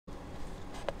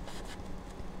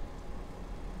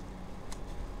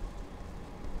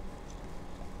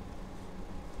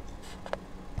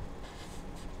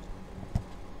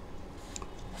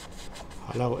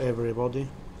Hello everybody.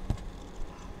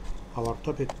 Our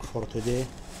topic for today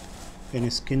in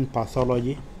skin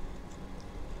pathology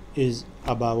is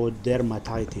about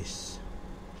dermatitis,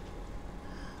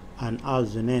 and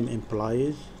as the name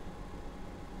implies,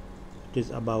 it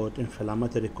is about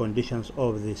inflammatory conditions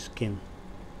of the skin.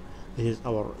 This is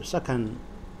our second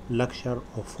lecture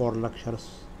of 4 lectures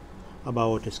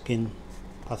about skin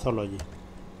pathology.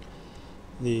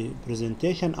 The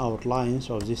presentation outlines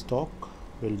of this talk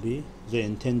will be the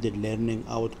intended learning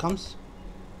outcomes,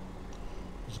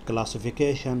 the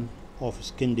classification of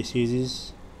skin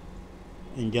diseases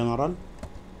in general,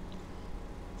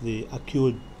 the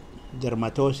acute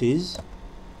dermatoses,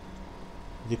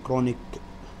 the chronic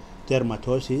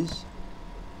dermatoses,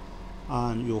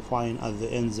 and you'll find at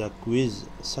the end the quiz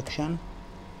section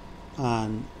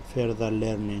and further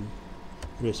learning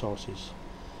resources.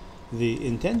 The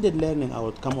intended learning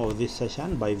outcome of this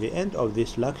session: by the end of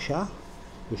this lecture,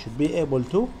 we should be able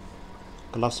to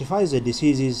classify the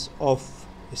diseases of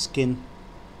skin,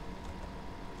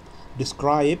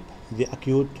 describe the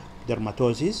acute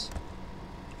dermatoses,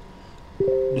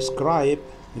 describe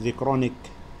the chronic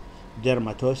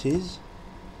dermatoses.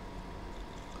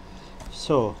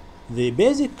 So the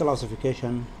basic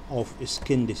classification of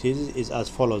skin diseases is as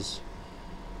follows.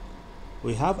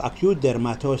 We have acute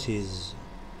dermatoses.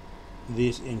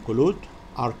 These include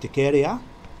urticaria,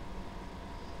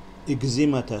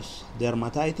 eczematous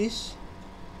dermatitis,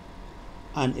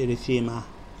 and erythema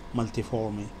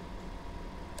multiforme.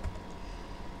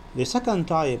 The second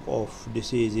type of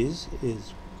diseases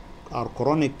are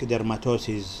chronic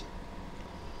dermatoses.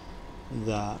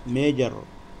 The major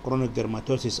chronic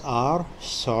dermatoses are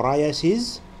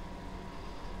psoriasis,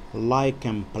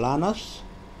 lichen planus,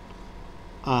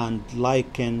 and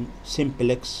lichen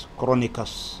simplex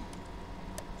chronicus.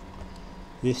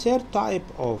 The third type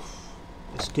of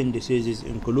skin diseases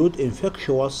include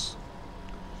infectious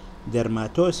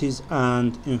dermatoses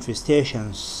and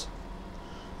infestations,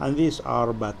 and these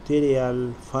are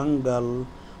bacterial, fungal,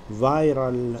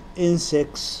 viral,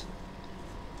 insects,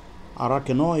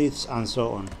 arachnoids, and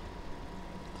so on.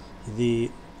 The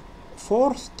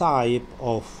fourth type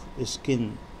of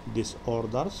skin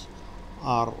disorders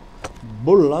are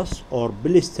bullous or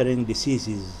blistering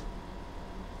diseases.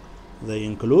 They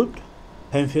include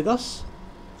pemphigus,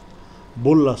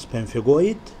 bullous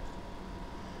pemphigoid,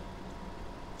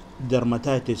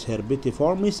 dermatitis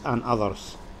herpetiformis, and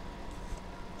others.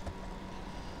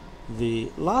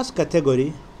 The last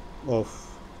category of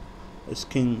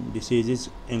skin diseases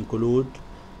include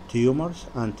tumors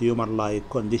and tumor-like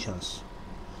conditions.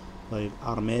 They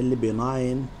are mainly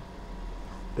benign,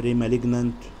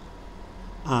 pre-malignant,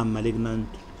 and malignant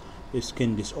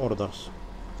skin disorders.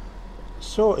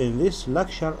 So in this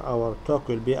lecture, our talk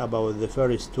will be about the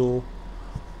first two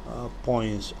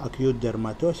points: acute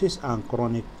dermatosis and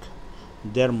chronic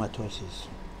dermatosis.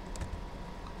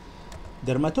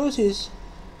 Dermatosis,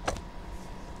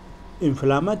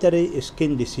 inflammatory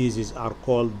skin diseases are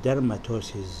called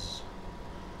dermatoses,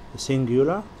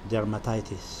 singular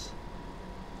dermatitis,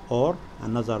 or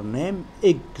another name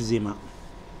eczema.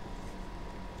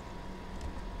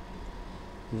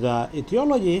 The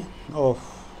etiology of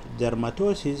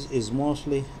dermatosis is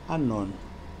mostly unknown.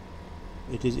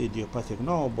 It is idiopathic.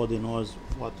 Nobody knows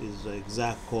what is the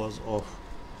exact cause of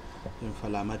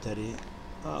inflammatory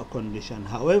condition.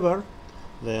 However,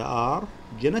 there are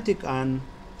genetic and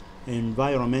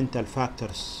environmental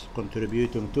factors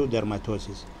contributing to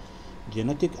dermatosis.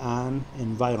 Genetic and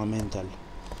environmental,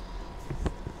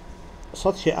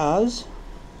 such as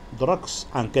drugs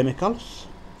and chemicals,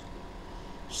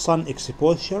 sun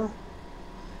exposure,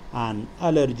 and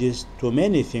allergies to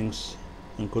many things,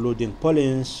 including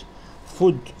pollens,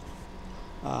 food.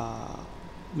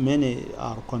 Many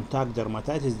are contact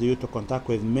dermatitis due to contact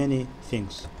with many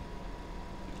things.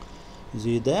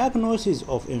 The diagnosis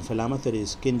of inflammatory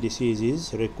skin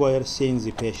diseases requires seeing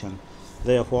the patient.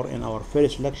 Therefore, in our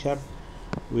first lecture,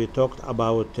 we talked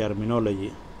about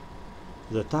terminology.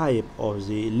 The type of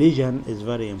the lesion is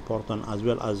very important, as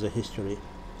well as the history,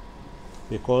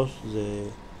 because the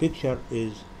picture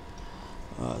is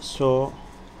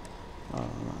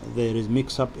there is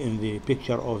mix up in the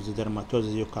picture of the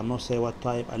dermatosis. You cannot say what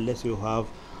type unless you have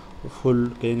a full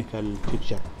clinical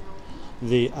picture.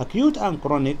 The acute and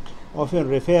chronic often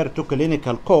refer to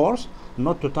clinical course,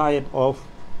 not to type of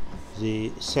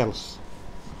the cells.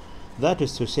 That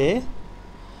is to say,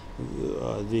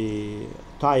 the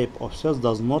type of cells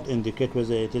does not indicate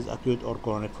whether it is acute or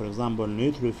chronic. For example,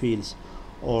 neutrophils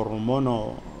or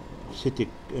monocytic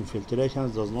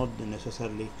infiltrations does not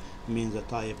necessarily mean the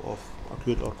type of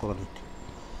acute or chronic.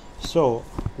 So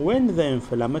when the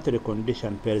inflammatory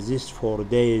condition persists for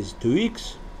days to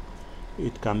weeks,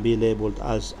 it can be labeled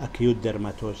as acute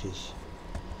dermatosis.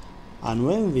 And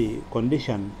when the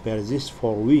condition persists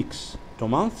for weeks to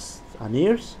months and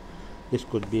years, this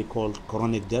could be called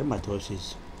chronic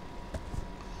dermatosis.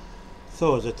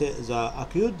 So the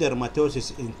acute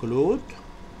dermatosis include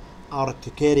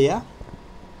urticaria,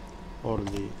 or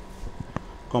the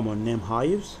common name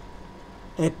hives,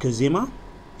 eczema,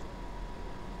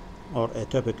 or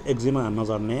atopic eczema,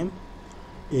 another name,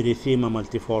 erythema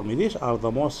multiforme. These are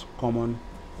the most common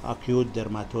acute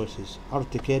dermatosis: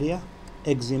 urticaria,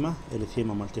 eczema,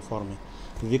 erythema multiforme.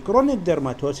 The chronic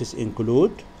dermatosis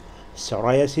include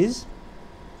psoriasis,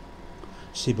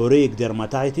 seborrheic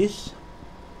dermatitis,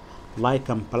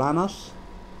 lichen planus,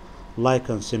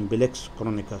 lichen simplex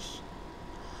chronicus.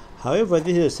 However,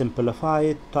 this is a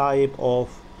simplified type of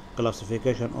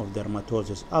classification of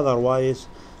dermatosis. Otherwise,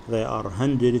 there are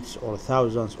hundreds or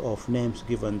thousands of names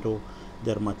given to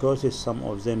dermatosis, some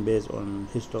of them based on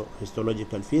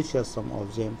histological features, some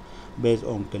of them based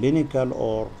on clinical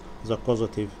or the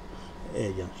causative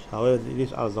agents. However,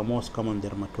 these are the most common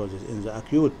dermatosis. In the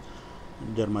acute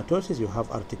dermatosis, you have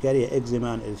urticaria,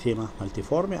 eczema, and erythema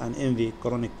multiforme, and in the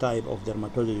chronic type of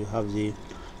dermatosis, you have the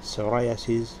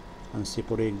psoriasis and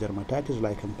seborrheic dermatitis,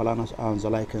 lichen planus, and the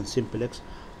lichen simplex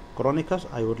chronicus.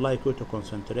 I would like you to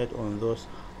concentrate on those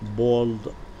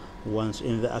bold ones.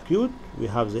 In the acute, we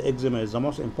have the eczema is the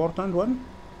most important one,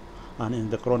 and in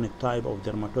the chronic type of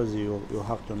dermatosis, you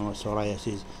have to know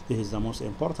psoriasis. This is the most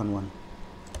important one.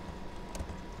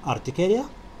 Urticaria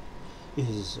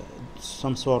is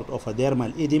some sort of a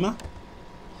dermal edema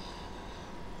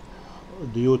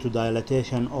due to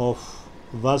dilatation of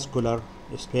vascular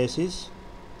spaces,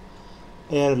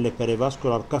 early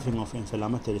perivascular coughing of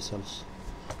inflammatory cells.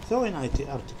 So in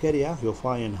urticaria, you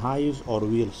find hives or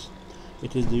wheals.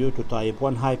 It is due to type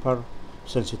 1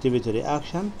 hypersensitivity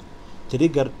reaction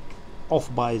triggered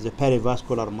off by the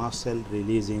perivascular muscle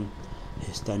releasing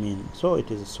histamine. So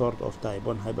it is a sort of type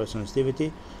 1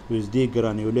 hypersensitivity with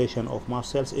degranulation of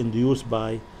muscles induced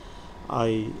by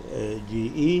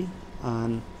IgE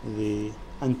and the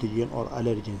antigen or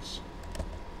allergens.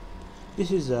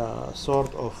 This is a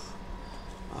sort of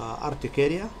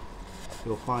urticaria.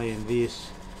 You find these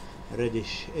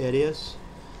reddish areas.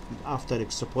 After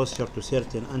exposure to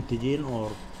certain antigen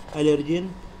or allergen,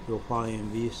 you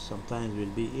find these sometimes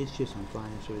will be itchy,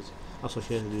 sometimes it's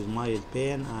associated with mild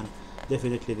pain, and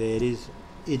definitely there is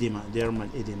edema,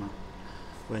 dermal edema.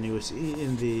 When you see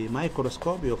in the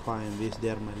microscope, you find this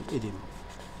dermal edema.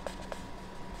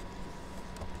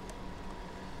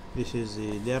 This is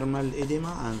the dermal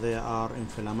edema, and there are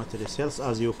inflammatory cells,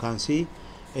 as you can see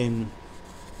in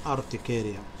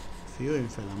urticaria. Few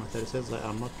inflammatory cells, there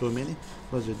are not too many,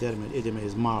 because the dermal edema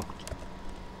is marked.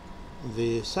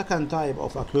 The second type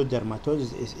of acute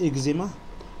dermatosis is eczema.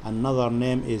 Another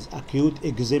name is acute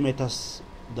eczematous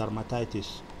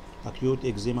dermatitis. Acute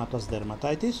eczematous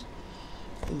dermatitis.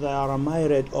 There are a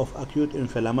myriad of acute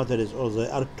inflammatories, or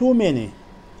there are too many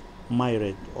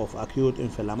myriad of acute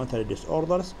inflammatory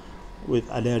disorders with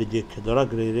allergic,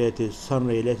 drug-related,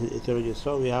 sun-related etiology.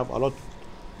 So we have a lot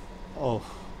of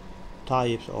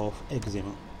types of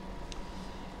eczema.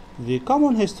 The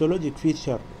common histologic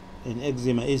feature in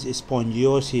eczema is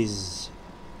spongiosis.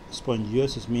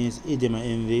 Spongiosis means edema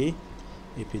in the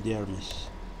epidermis.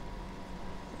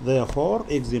 Therefore,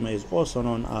 eczema is also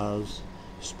known as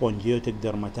spongiotic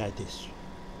dermatitis.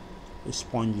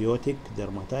 Spongiotic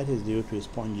dermatitis due to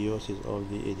spongiosis of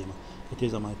the edema. It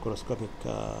is a microscopic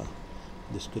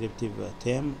descriptive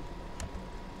term.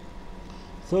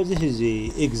 So this is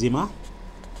the eczema.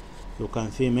 You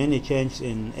can see many changes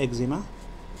in eczema,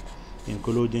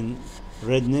 including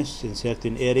redness in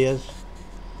certain areas.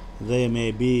 There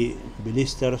may be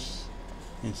blisters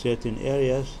in certain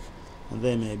areas, and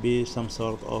there may be some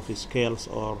sort of scales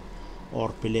or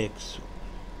plaques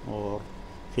or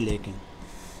flaking.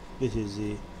 This is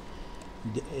the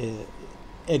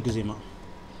eczema.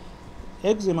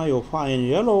 Eczema, you find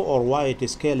yellow or white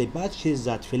scaly patches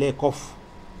that flake off.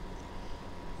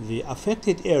 The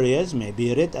affected areas may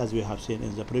be red, as we have seen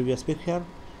in the previous picture,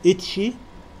 itchy,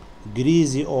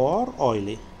 greasy, or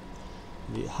oily.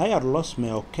 The hair loss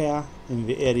may occur in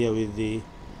the area with the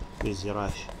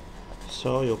rash.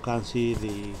 So you can see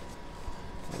the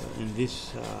in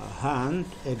this hand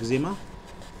eczema,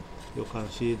 you can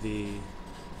see the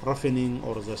roughening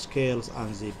or the scales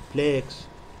and the plaques,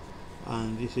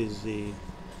 and this is the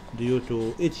due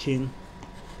to itching.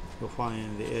 You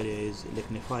find the area is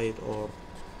lignified or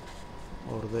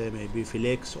there may be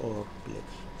flakes or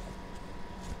plaques.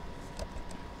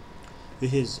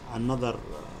 This is another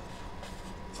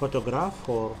photograph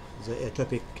for the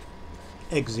atopic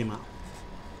eczema.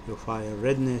 You find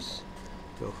redness,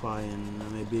 you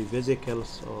find maybe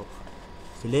vesicles or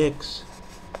flakes.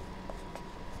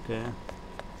 Okay.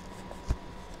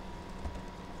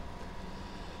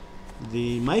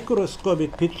 The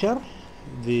microscopic picture,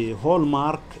 the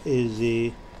hallmark is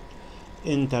the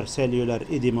intercellular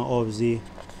edema of the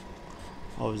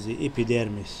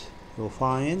epidermis. You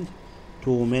find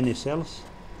too many cells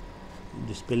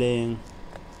displaying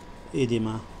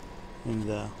edema in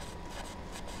the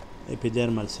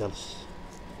epidermal cells.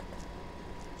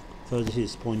 So this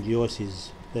is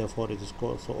spongiosis, therefore it is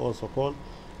also called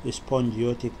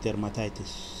spongiotic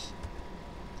dermatitis.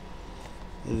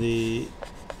 The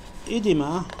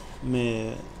edema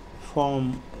may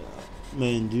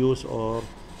induce or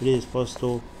predispose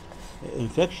to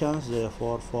infections,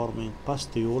 therefore forming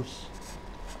pustules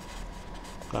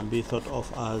can be thought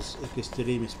of as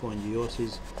extreme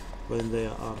spongiosis when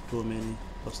there are too many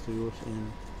pustules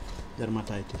in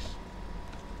dermatitis.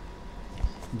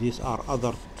 These are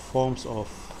other forms of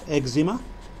eczema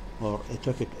or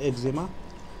atopic eczema.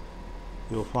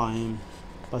 You find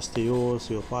pustules,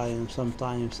 you find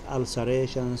sometimes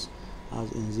ulcerations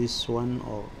as in this one,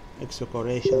 or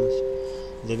excoriations.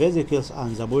 The vesicles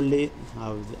and the bullae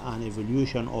have an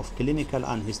evolution of clinical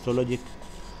and histologic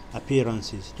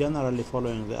appearances, generally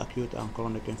following the acute and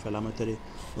chronic inflammatory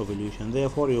evolution.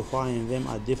 Therefore, you find them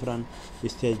at different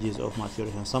stages of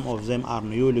maturation. Some of them are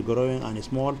newly growing and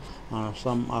small, and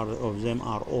some of them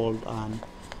are old and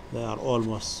they are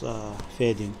almost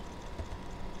fading.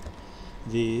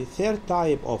 The third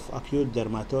type of acute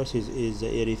dermatosis is the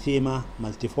erythema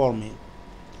multiforme.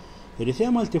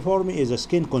 Erythema multiforme is a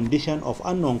skin condition of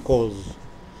unknown cause,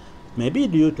 may be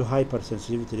due to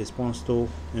hypersensitivity response to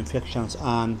infections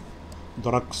and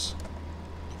drugs.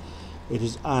 It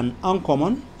is an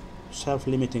uncommon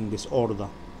self-limiting disorder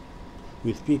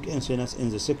with peak incidence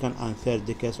in the second and third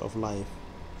decades of life.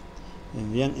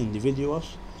 In young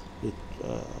individuals,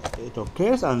 it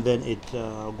occurs and then it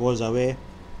goes away,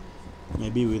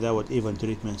 maybe without even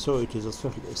treatment. So it is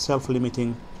a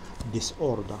self-limiting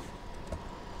disorder.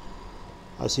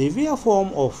 A severe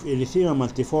form of erythema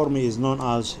multiforme is known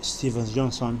as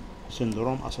Stevens-Johnson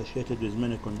syndrome, associated with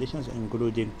many conditions,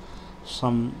 including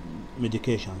some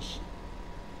medications.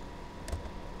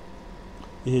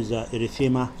 This is the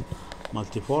erythema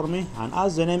multiforme, and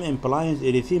as the name implies,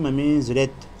 erythema means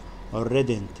red or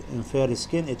reddened. In fair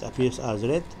skin, it appears as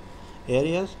red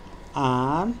areas,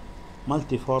 and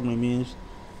multiforme means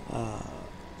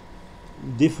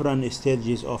different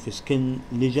stages of skin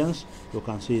lesions. You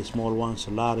can see small ones,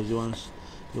 large ones.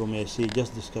 You may see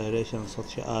just discolorations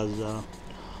such as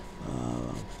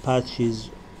patches,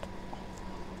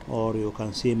 or you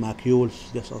can see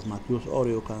macules, just as macules, or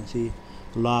you can see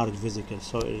large vesicles.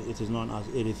 So it is known as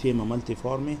erythema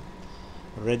multiforme,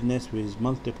 redness with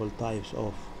multiple types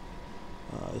of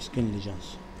skin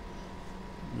lesions.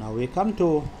 Now we come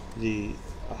to the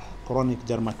chronic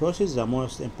dermatosis. The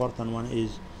most important one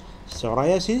is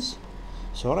psoriasis.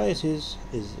 Psoriasis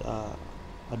is a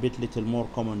bit little more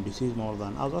common disease more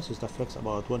than others. It affects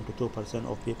about 1 to 2%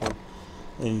 of people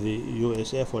in the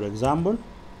USA, for example,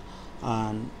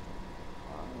 and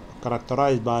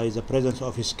characterized by the presence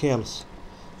of scales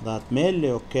that mainly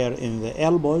occur in the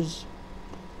elbows,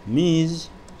 knees,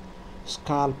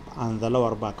 scalp, and the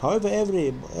lower back. However,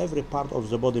 every part of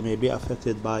the body may be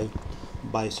affected by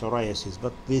psoriasis,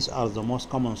 but these are the most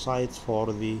common sites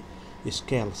for the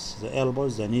scales: the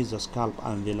elbows, the knees, the scalp,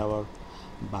 and the lower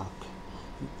back.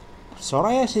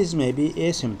 Psoriasis may be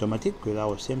asymptomatic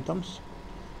without symptoms,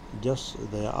 just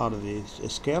there are the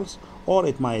scales, or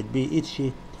it might be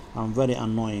itchy and very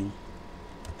annoying.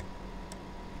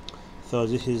 So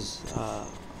this is a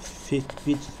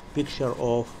picture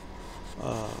of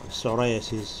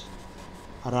psoriasis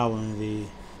around the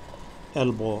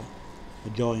elbow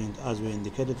joint. As we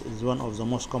indicated, it is one of the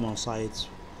most common sites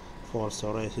for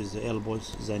psoriasis: the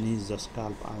elbows, the knees, the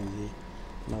scalp, and the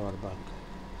lower back.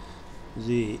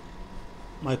 The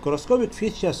microscopic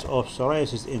features of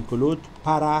psoriasis include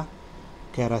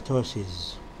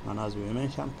parakeratosis, and as we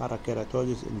mentioned,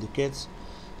 parakeratosis indicates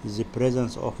the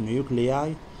presence of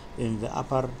nuclei in the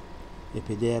upper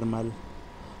epidermal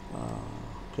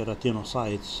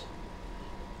keratinocytes.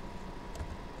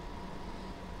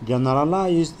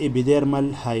 Generalized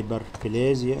epidermal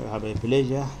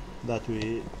hyperplasia that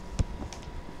we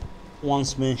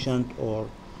once mentioned or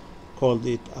called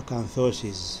it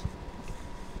acanthosis.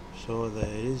 So there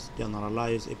is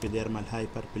generalized epidermal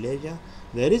hyperplasia.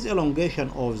 There is elongation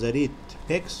of the root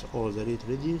peaks or the root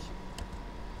ridges,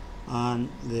 and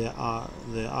there are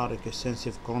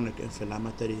extensive chronic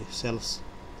inflammatory cells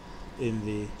in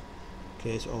the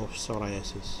case of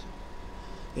psoriasis.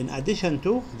 In addition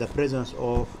to the presence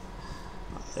of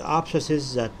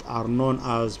abscesses that are known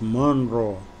as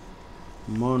Monro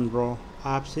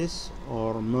abscess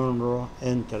or Monro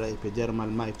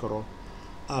intraepidermal micro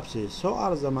abscess. So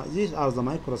these are the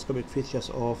microscopic features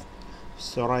of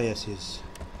psoriasis.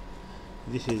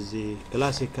 This is the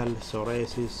classical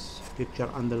psoriasis picture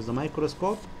under the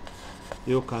microscope.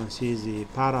 You can see the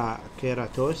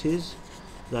parakeratosis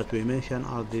that we mentioned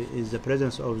is the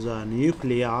presence of the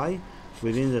nuclei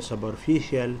within the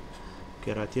superficial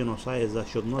keratinocytes that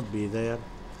should not be there.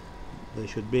 They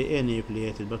should be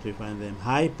enucleated, but we find them.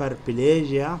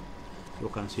 Hyperplasia, you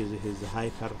can see this is the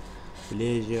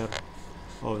hyperplasia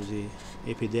of the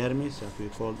epidermis that we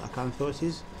call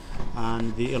acanthosis,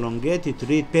 and the elongated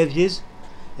reed patches,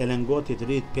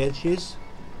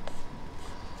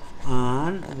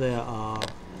 and there are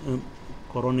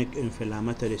chronic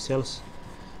inflammatory cells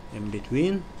in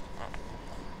between,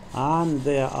 and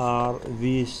there are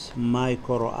these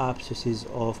micro abscesses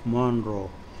of Monro,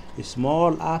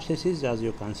 small abscesses, as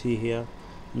you can see here,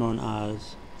 known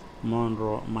as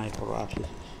Monro micro abscesses.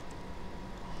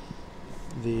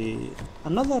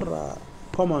 Another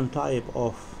common type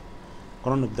of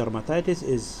chronic dermatitis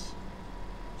is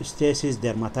stasis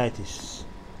dermatitis,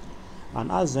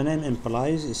 and as the name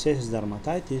implies, stasis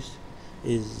dermatitis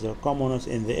is commonest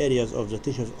in the areas of the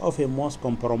tissues often most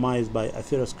compromised by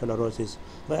atherosclerosis.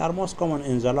 They are most common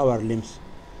in the lower limbs.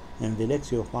 In the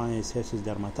legs you find stasis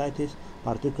dermatitis,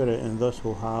 particularly in those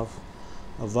who have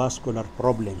vascular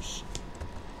problems.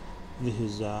 This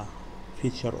is a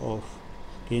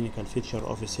clinical feature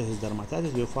of stasis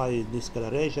dermatitis. You find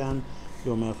discoloration,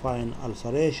 you may find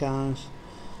ulcerations,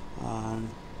 and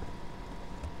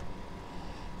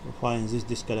you find this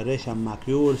discoloration,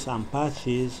 macules and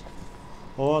patches.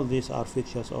 All these are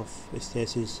features of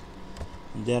stasis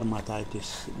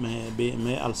dermatitis.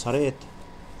 May ulcerate,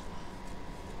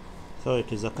 so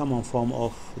it is a common form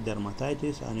of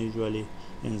dermatitis, and usually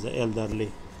in the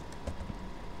elderly.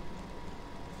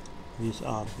 These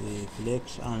are the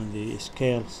flakes and the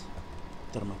scales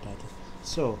dermatitis.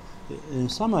 So, in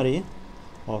summary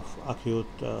of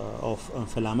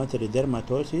inflammatory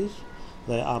dermatoses,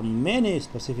 there are many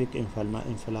specific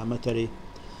inflammatory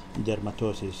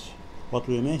dermatoses. What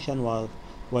we mentioned were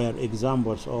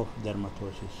examples of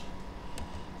dermatosis.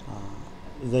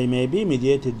 They may be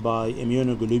mediated by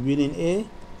immunoglobulin A,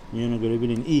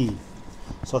 immunoglobulin E,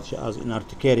 such as in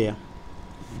urticaria.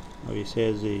 We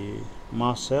say the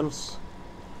mast cells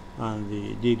and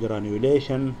the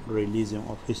degranulation, releasing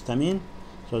of histamine.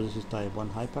 So this is type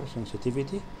 1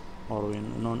 hypersensitivity, or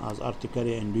known as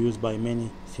urticaria, induced by many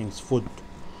things: food,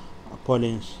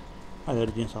 pollens,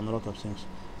 allergens, and a lot of things.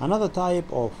 Another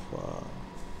type of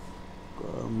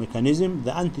mechanism,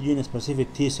 the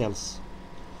antigen-specific T cells.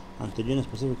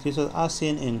 Antigen-specific T cells are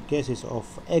seen in cases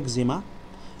of eczema,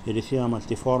 erythema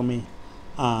multiforme,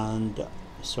 and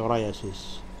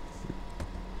psoriasis.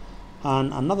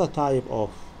 And another type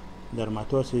of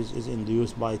dermatosis is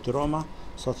induced by trauma,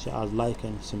 such as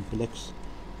lichen simplex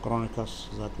chronicus,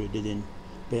 that we didn't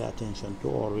pay attention to,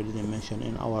 or we didn't mention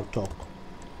in our talk.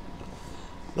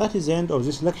 That is the end of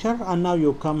this lecture, and now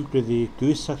you come to the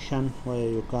quiz section where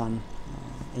you can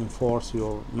enforce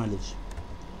your knowledge.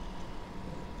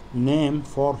 Name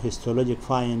 4 histologic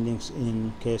findings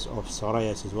in case of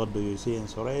psoriasis. What do you see in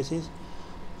psoriasis?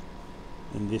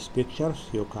 In these pictures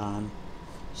you can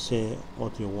say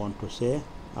what you want to say.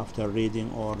 After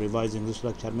reading or revising this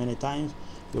lecture many times,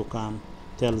 you can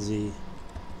tell the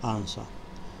answer.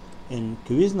 In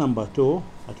quiz number 2,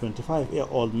 a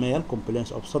 25-year-old male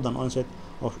complains of sudden onset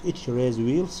of itch raised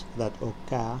wheals that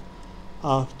occur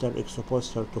after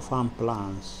exposure to farm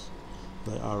plants.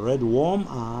 They are red, warm,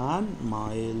 and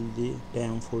mildly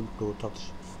painful to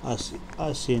touch, as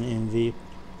seen in the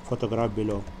photograph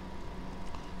below.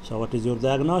 So what is your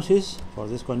diagnosis for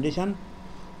this condition?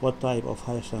 What type of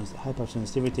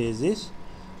hypersensitivity is this?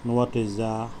 And what is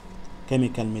the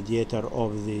chemical mediator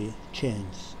of the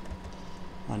change?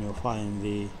 And you'll find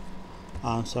the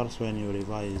answers when you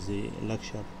revise the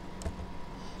lecture.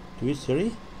 Quiz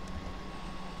 3.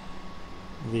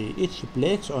 The itch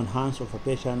plaques on hands of a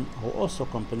patient who also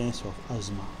complains of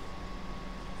asthma.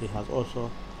 He has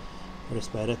also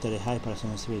respiratory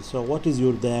hypersensitivity. So what is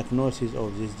your diagnosis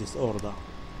of this disorder?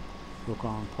 You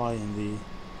can find the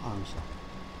answer.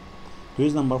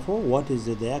 Quiz number 4. What is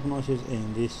the diagnosis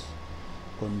in this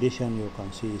condition? You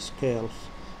can see scales,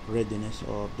 redness,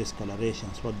 or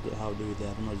discolorations. How do you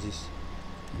diagnose this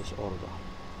disorder?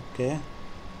 Okay.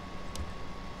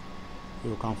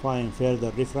 You can find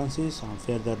further references and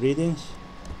further readings,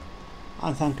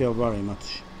 and thank you very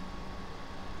much.